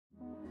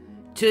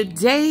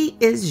Today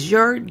is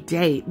your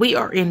day. We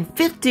are in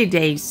 50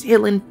 days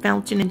healing,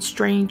 fountain, and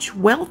strange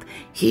wealth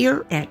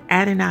here at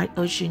Adonai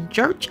Ocean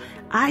Church.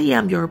 I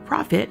am your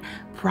prophet,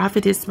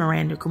 Prophetess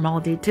Miranda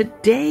Grimaldi.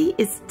 Today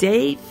is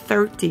day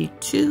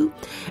 32,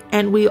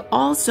 and we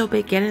also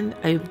begin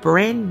a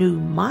brand new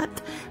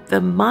month,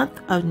 the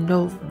month of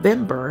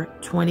November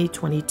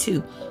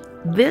 2022.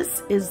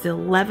 This is the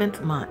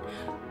 11th month.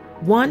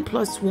 1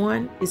 plus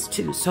 1 is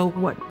 2. So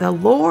what the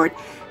Lord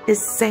is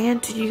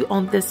saying to you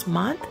on this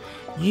month,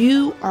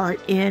 you are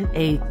in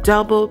a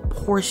double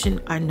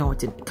portion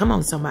anointing. Come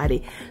on,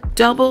 somebody.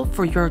 Double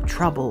for your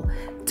trouble.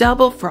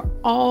 Double for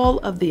all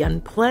of the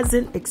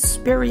unpleasant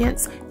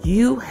experience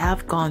you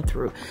have gone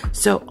through.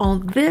 So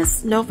on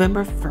this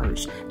November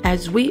 1st,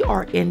 as we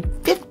are in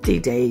 50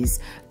 days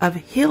of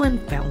healing,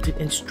 fountain,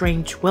 and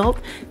strange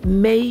wealth,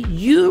 may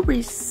you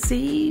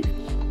receive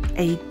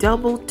a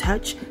double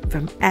touch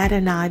from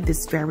Adonai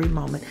this very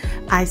moment.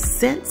 I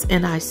sense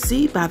and I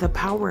see by the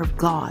power of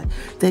God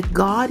that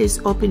God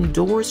is opening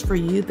doors for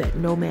you that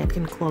no man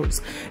can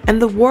close.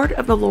 And the word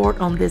of the Lord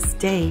on this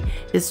day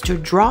is to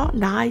draw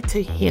nigh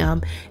to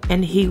him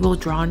and he will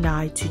draw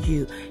nigh to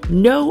you.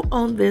 Know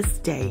on this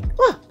day,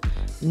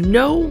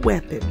 no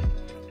weapon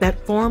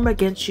that form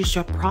against you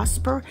shall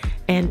prosper,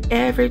 and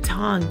every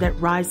tongue that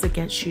rise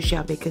against you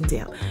shall be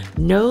condemned.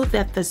 Know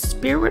that the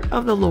Spirit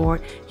of the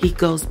Lord, he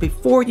goes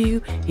before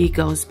you, he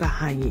goes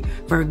behind you.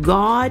 For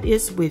God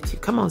is with you.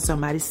 Come on,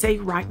 somebody, say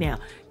right now,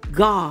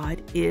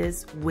 God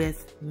is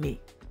with me.